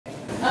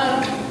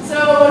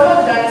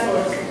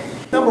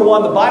number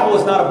one, the Bible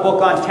is not a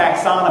book on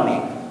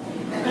taxonomy.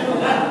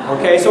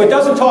 Okay, so it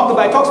doesn't talk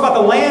about, it talks about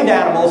the land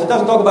animals, it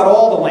doesn't talk about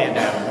all the land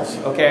animals,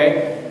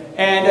 okay?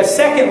 And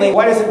secondly,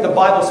 why doesn't the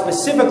Bible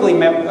specifically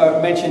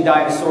mention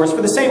dinosaurs?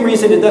 For the same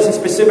reason it doesn't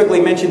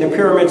specifically mention the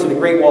pyramids or the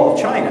Great Wall of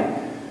China.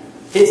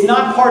 It's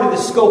not part of the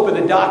scope of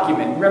the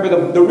document.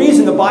 Remember, the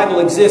reason the Bible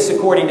exists,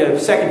 according to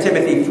 2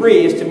 Timothy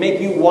 3, is to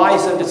make you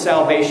wise unto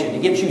salvation, to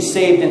get you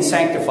saved and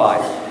sanctified.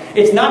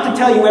 It's not to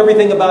tell you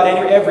everything about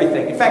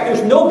everything. In fact,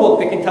 there's no book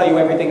that can tell you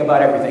everything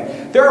about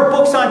everything. There are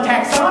books on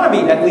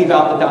taxonomy that leave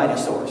out the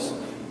dinosaurs.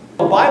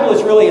 The Bible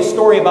is really a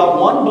story about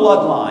one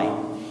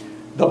bloodline,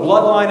 the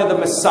bloodline of the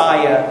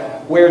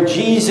Messiah, where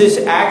Jesus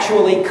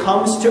actually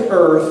comes to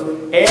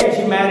earth, adds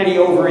humanity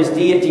over his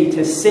deity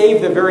to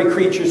save the very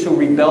creatures who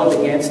rebelled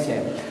against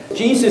him.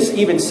 Jesus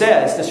even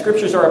says, the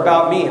scriptures are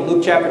about me in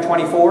Luke chapter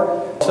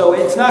 24. So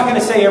it's not going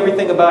to say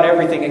everything about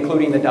everything,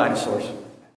 including the dinosaurs.